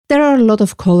There are a lot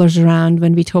of colors around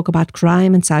when we talk about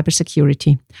crime and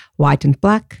cybersecurity. White and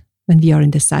black when we are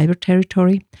in the cyber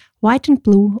territory, white and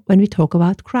blue when we talk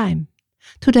about crime.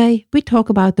 Today, we talk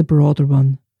about the broader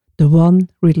one, the one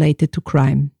related to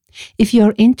crime. If you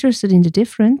are interested in the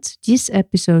difference, this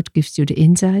episode gives you the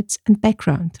insights and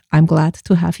background. I'm glad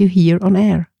to have you here on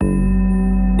air.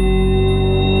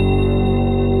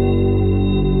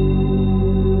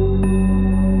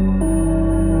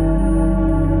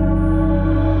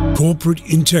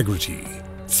 Corporate integrity,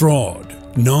 fraud,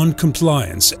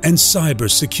 non-compliance, and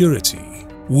cybersecurity.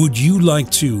 Would you like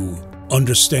to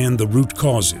understand the root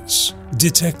causes,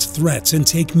 detect threats, and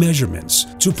take measurements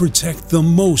to protect the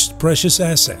most precious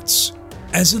assets?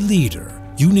 As a leader,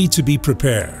 you need to be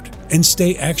prepared and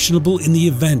stay actionable in the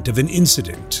event of an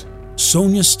incident.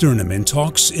 Sonja Sternemann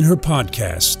talks in her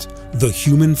podcast, The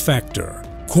Human Factor.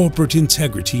 Corporate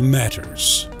integrity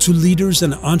matters. To leaders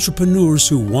and entrepreneurs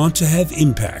who want to have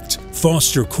impact,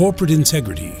 foster corporate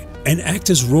integrity, and act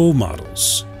as role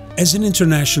models. As an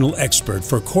international expert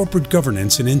for corporate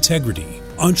governance and integrity,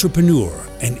 entrepreneur,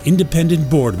 and independent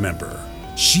board member,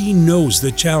 she knows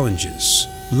the challenges.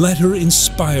 Let her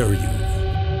inspire you.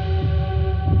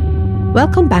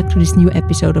 Welcome back to this new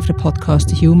episode of the podcast,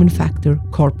 The Human Factor,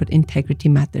 Corporate Integrity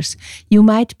Matters. You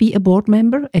might be a board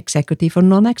member, executive or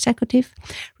non-executive,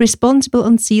 responsible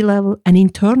on C-level, an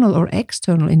internal or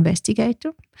external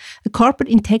investigator, a corporate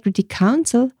integrity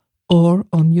counsel, or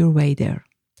on your way there.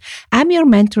 I'm your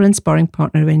mentor and sparring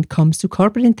partner when it comes to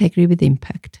corporate integrity with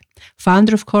impact,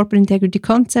 founder of Corporate Integrity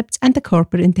Concepts and the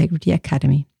Corporate Integrity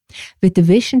Academy, with the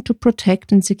vision to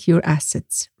protect and secure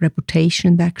assets, reputation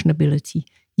and actionability,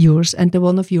 yours and the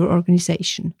one of your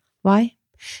organization. Why?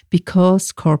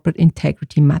 Because corporate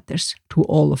integrity matters to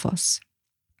all of us.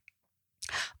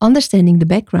 Understanding the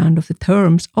background of the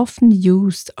terms often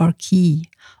used are key,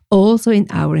 also in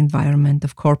our environment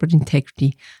of corporate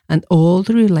integrity and all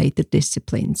the related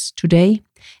disciplines. Today,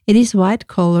 it is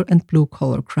white-collar and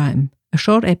blue-collar crime, a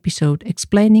short episode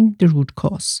explaining the root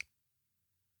cause.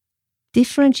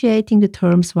 Differentiating the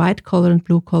terms white-collar and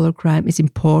blue-collar crime is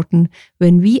important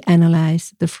when we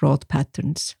analyze the fraud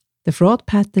patterns. The fraud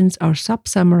patterns are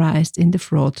summarized in the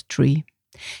fraud tree.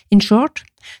 In short,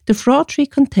 the fraud tree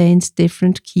contains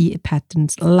different key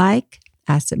patterns like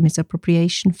asset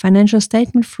misappropriation, financial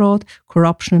statement fraud,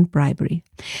 corruption, and bribery.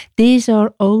 These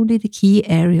are only the key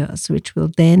areas which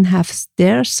will then have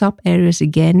their sub-areas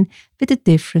again with the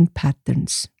different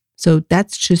patterns. So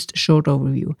that's just a short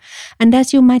overview. And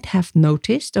as you might have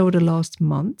noticed over the last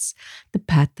months, the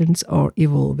patterns are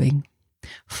evolving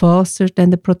faster than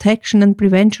the protection and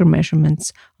prevention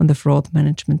measurements on the fraud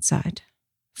management side,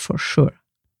 for sure.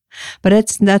 But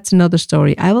that's another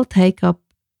story I will take up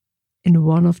in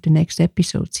one of the next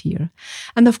episodes here.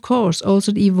 And of course,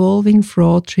 also the evolving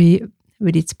fraud tree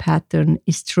with its pattern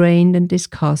is trained and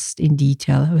discussed in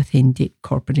detail within the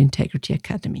Corporate Integrity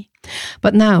Academy.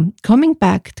 But now, coming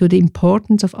back to the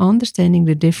importance of understanding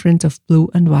the difference of blue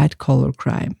and white collar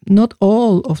crime. Not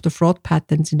all of the fraud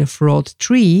patterns in the fraud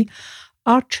tree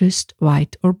are just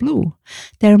white or blue.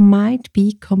 There might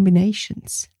be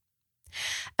combinations.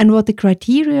 And what the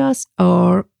criteria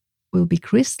are will be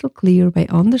crystal clear by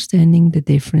understanding the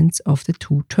difference of the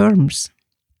two terms.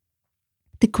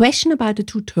 The question about the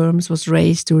two terms was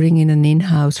raised during an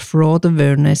in-house fraud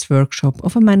awareness workshop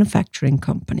of a manufacturing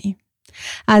company.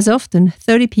 As often,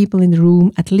 30 people in the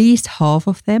room, at least half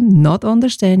of them not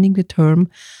understanding the term,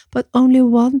 but only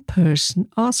one person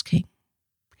asking.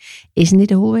 Isn't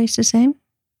it always the same?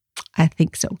 I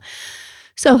think so.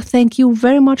 So thank you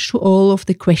very much to all of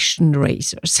the question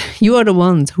raisers. You are the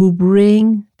ones who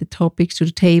bring the topics to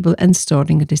the table and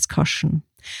starting a discussion.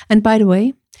 And by the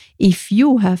way, if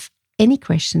you have any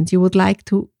questions you would like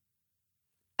to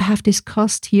have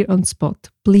discussed here on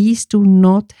spot, please do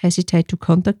not hesitate to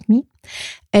contact me,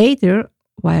 either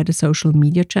via the social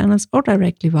media channels or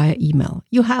directly via email.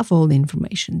 You have all the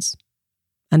informations.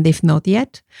 And if not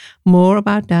yet, more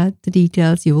about that, the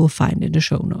details you will find in the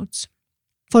show notes.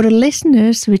 For the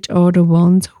listeners, which are the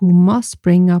ones who must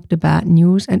bring up the bad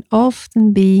news and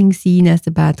often being seen as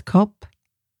the bad cop,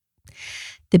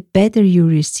 the better your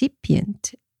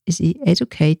recipient is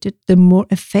educated, the more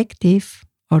effective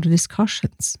are the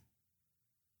discussions.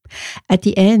 At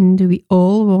the end, we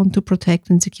all want to protect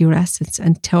and secure assets,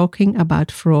 and talking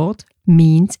about fraud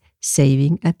means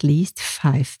saving at least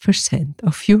 5%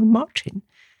 of your margin.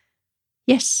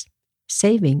 Yes,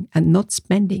 saving and not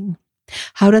spending.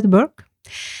 How does that work?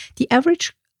 The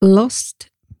average loss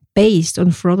based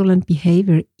on fraudulent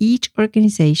behavior each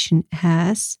organization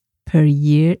has per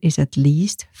year is at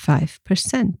least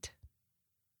 5%.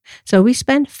 So we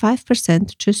spend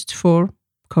 5% just for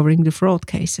covering the fraud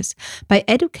cases. By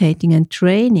educating and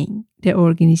training the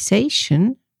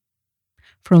organization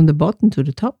from the bottom to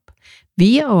the top,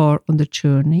 we are on the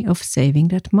journey of saving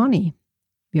that money.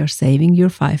 We are saving your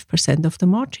 5% of the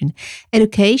margin.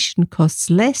 Education costs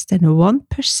less than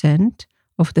 1%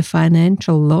 of the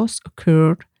financial loss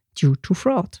occurred due to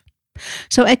fraud.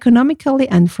 So economically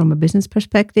and from a business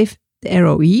perspective, the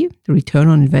ROE, the return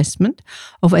on investment,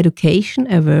 of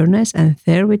education, awareness, and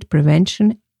therewith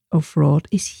prevention of fraud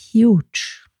is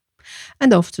huge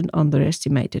and often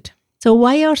underestimated. So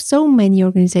why are so many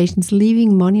organizations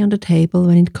leaving money on the table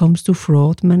when it comes to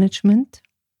fraud management?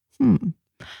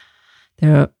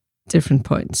 There are different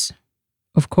points.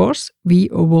 Of course, we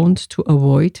want to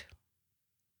avoid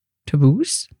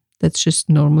taboos. That's just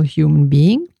normal human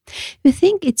being. We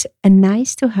think it's a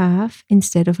nice to have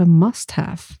instead of a must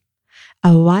have.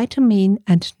 A vitamin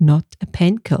and not a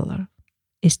painkiller.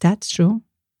 Is that true?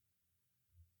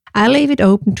 I leave it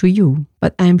open to you,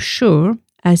 but I'm sure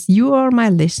as you are my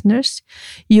listeners,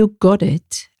 you got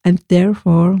it, and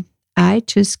therefore I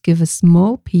just give a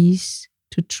small piece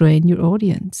to train your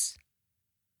audience,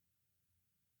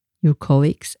 your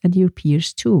colleagues and your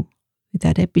peers too, with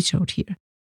that episode here,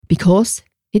 because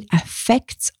it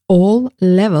affects all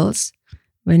levels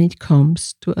when it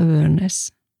comes to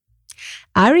awareness.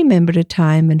 I remember the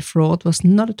time when fraud was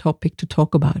not a topic to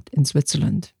talk about in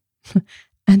Switzerland,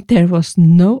 and there was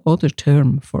no other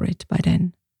term for it by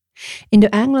then. In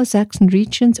the Anglo-Saxon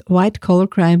regions, white-collar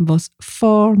crime was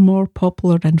far more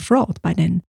popular than fraud by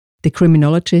then. The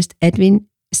criminologist Edwin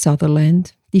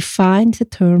Sutherland defined the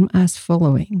term as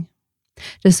following: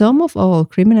 the sum of all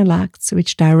criminal acts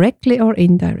which directly or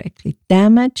indirectly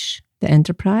damage the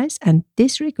enterprise and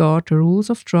disregard the rules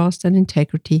of trust and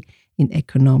integrity in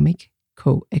economic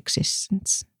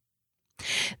coexistence.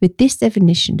 With this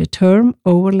definition, the term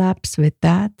overlaps with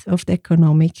that of the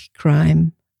economic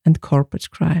crime and corporate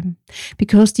crime,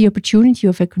 because the opportunity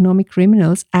of economic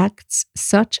criminals acts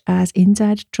such as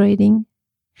insider trading,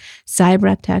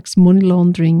 cyber attacks, money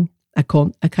laundering,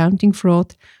 accounting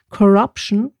fraud,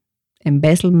 corruption,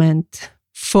 embezzlement,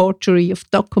 forgery of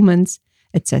documents,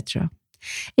 etc.,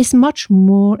 is much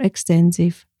more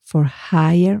extensive for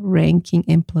higher-ranking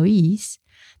employees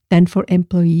than for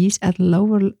employees at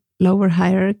lower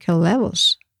hierarchical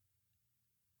levels.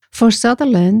 For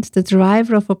Sutherland, the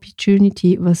driver of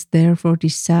opportunity was therefore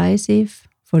decisive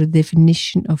for the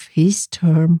definition of his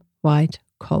term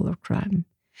white-collar crime.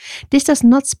 This does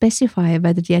not specify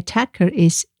whether the attacker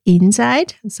is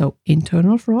inside, so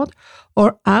internal fraud,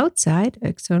 or outside,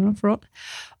 external fraud,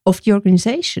 of the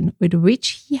organization with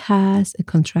which he has a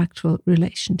contractual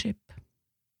relationship.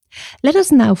 Let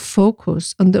us now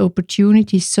focus on the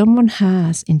opportunity someone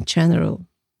has in general.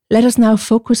 Let us now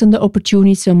focus on the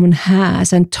opportunity someone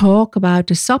has and talk about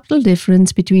the subtle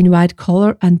difference between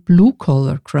white-collar and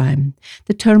blue-collar crime.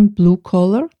 The term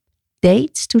blue-collar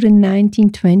dates to the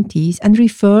 1920s and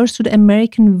refers to the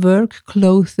American work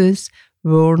clothes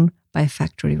worn by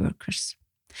factory workers.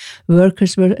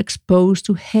 Workers were exposed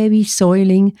to heavy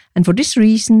soiling and for this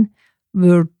reason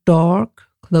wore dark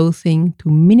clothing to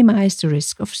minimize the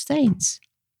risk of stains.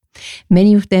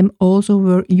 Many of them also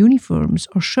wore uniforms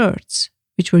or shirts,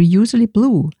 which were usually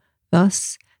blue,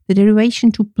 thus the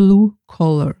derivation to blue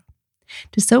collar.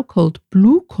 The so-called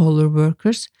blue-collar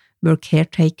workers were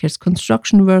caretakers,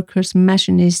 construction workers,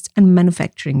 machinists, and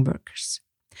manufacturing workers.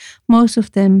 Most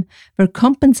of them were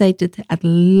compensated at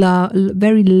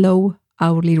very low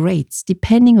hourly rates,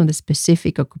 depending on the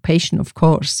specific occupation, of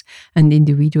course, and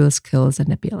individual skills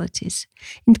and abilities.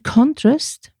 In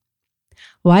contrast,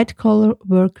 white-collar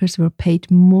workers were paid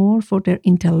more for their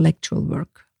intellectual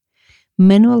work.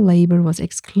 Manual labor was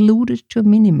excluded to a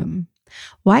minimum.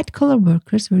 White-collar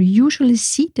workers were usually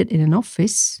seated in an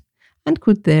office and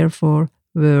could therefore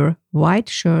wear white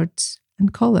shirts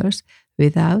and collars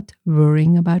without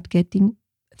worrying about getting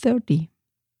dirty.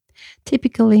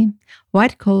 Typically,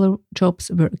 white-collar jobs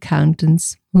were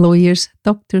accountants, lawyers,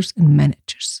 doctors, and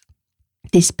managers.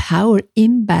 This power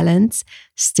imbalance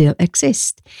still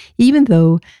exists, even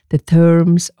though the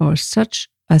terms are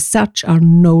as such are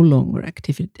no longer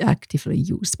actively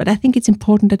used. But I think it's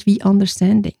important that we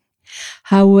understand it.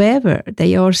 However,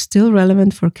 they are still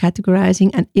relevant for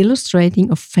categorizing and illustrating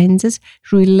offenses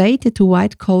related to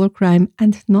white-collar crime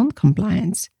and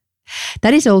non-compliance.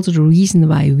 That is also the reason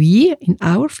why we, in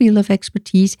our field of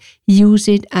expertise, use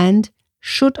it and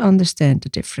should understand the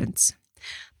difference.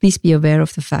 Please be aware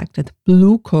of the fact that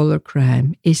blue-collar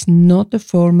crime is not a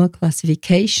formal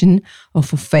classification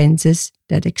of offenses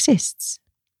that exists.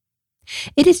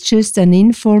 It is just an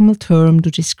informal term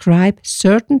to describe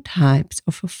certain types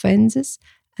of offenses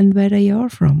and where they are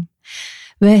from.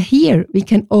 Where here we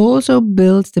can also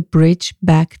build the bridge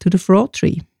back to the fraud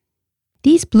tree.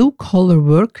 These blue-collar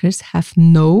workers have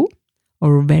no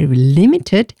or very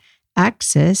limited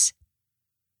access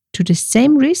to the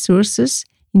same resources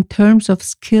in terms of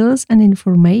skills and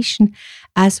information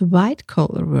as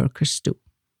white-collar workers do.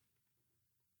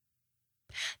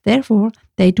 Therefore,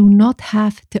 they do not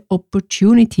have the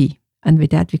opportunity, and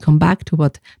with that we come back to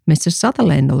what Mr.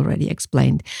 Sutherland already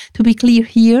explained. To be clear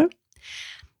here,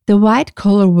 the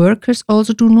white-collar workers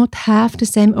also do not have the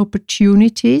same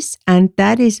opportunities, and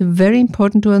that is very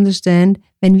important to understand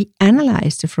when we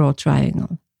analyze the fraud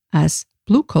triangle, as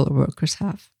blue-collar workers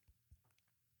have.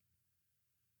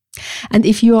 And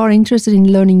if you are interested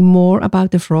in learning more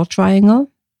about the fraud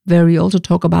triangle, where we also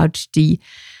talk about the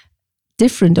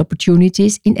different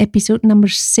opportunities, in episode number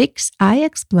 6, I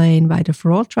explain why the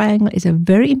fraud triangle is a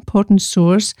very important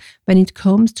source when it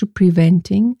comes to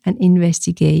preventing and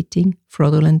investigating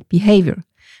fraudulent behavior.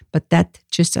 But that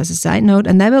just as a side note,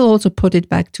 and I will also put it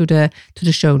back to the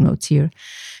show notes here.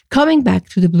 Coming back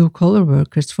to the blue-collar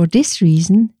workers, for this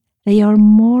reason, they are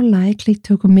more likely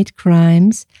to commit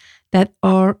crimes that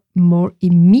are more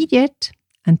immediate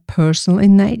and personal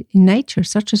in nature,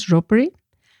 such as robbery,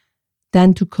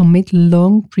 than to commit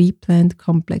long pre-planned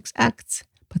complex acts.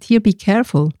 But here be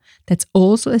careful, that's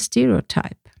also a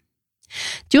stereotype.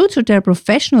 Due to their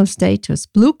professional status,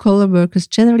 blue-collar workers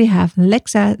generally have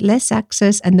less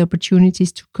access and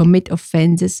opportunities to commit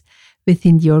offenses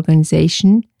within the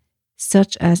organization,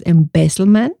 such as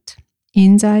embezzlement,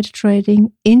 insider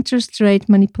trading, interest rate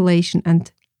manipulation,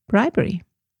 and bribery.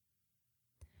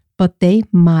 But they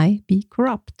might be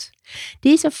corrupt.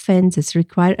 These offenses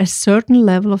require a certain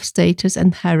level of status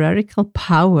and hierarchical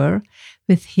power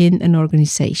within an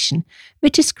organization,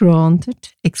 which is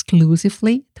granted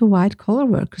exclusively to white-collar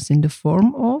workers in the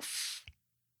form of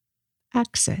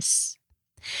access.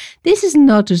 This is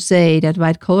not to say that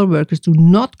white-collar workers do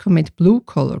not commit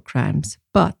blue-collar crimes,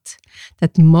 but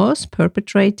that most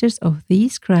perpetrators of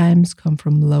these crimes come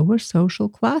from lower social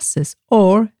classes,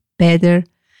 or better,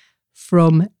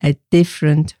 from a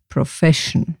different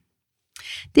profession.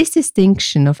 This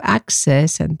distinction of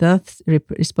access and thus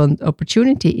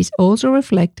opportunity is also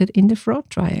reflected in the fraud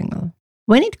triangle.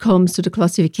 When it comes to the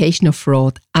classification of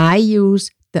fraud, I use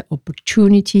the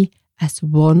opportunity as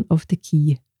one of the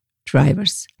key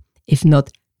drivers, if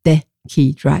not the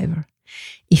key driver.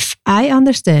 If I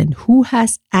understand who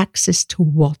has access to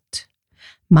what,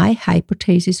 my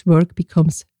hypothesis work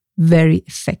becomes very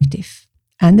effective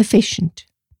and efficient.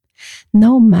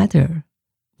 No matter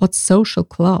what social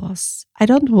class, I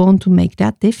don't want to make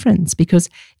that difference because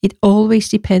it always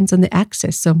depends on the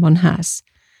access someone has.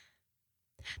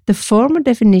 The former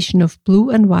definition of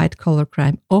blue and white collar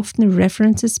crime often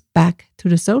references back to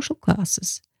the social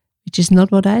classes, which is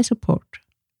not what I support.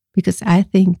 Because I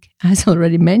think, as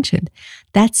already mentioned,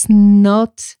 that's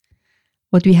not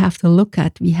what we have to look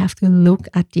at. We have to look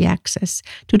at the access.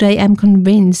 Today, I'm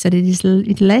convinced that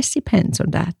it less depends on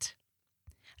that.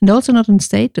 And also not on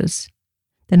status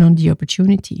than on the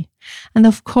opportunity. And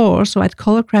of course,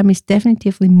 white-collar crime is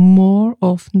definitively more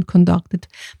often conducted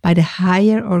by the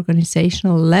higher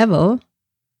organizational level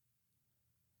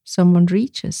someone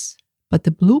reaches. But the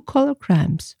blue-collar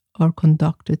crimes are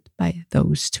conducted by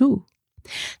those too.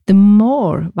 The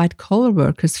more white-collar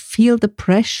workers feel the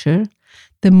pressure,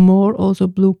 the more also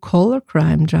blue-collar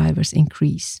crime drivers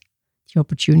increase. The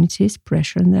opportunities,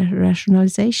 pressure, and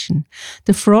rationalization.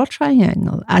 The fraud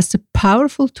triangle as the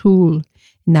powerful tool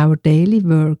in our daily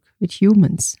work with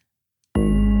humans.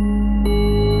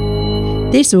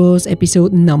 This was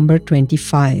episode number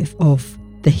 25 of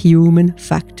The Human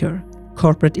Factor,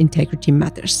 Corporate Integrity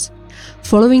Matters.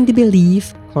 Following the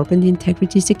belief, corporate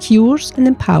integrity secures and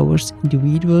empowers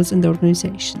individuals and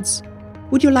organizations.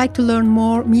 Would you like to learn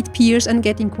more, meet peers, and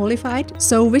getting qualified?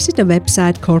 So visit the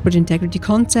website Corporate Integrity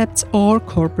Concepts or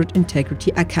Corporate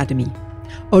Integrity Academy.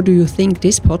 Or do you think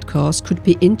this podcast could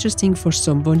be interesting for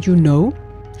someone you know?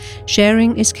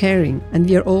 Sharing is caring, and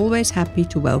we are always happy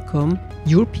to welcome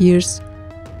your peers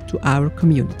to our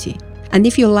community. And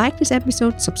if you like this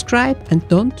episode, subscribe and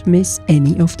don't miss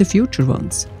any of the future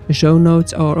ones. The show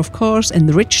notes are, of course,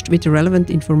 enriched with relevant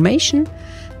information,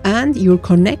 and your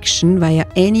connection via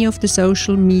any of the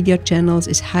social media channels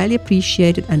is highly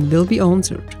appreciated and will be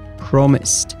answered.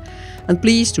 Promised. And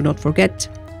please do not forget,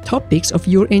 topics of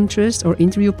your interest or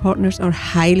interview partners are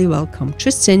highly welcome.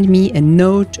 Just send me a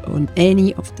note on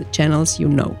any of the channels you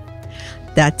know.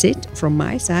 That's it from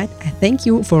my side. I thank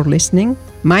you for listening.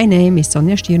 My name is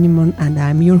Sonja Stirnemann and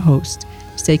I'm your host.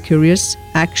 Stay curious,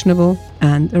 actionable,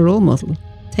 and a role model.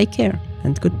 Take care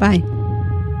and goodbye.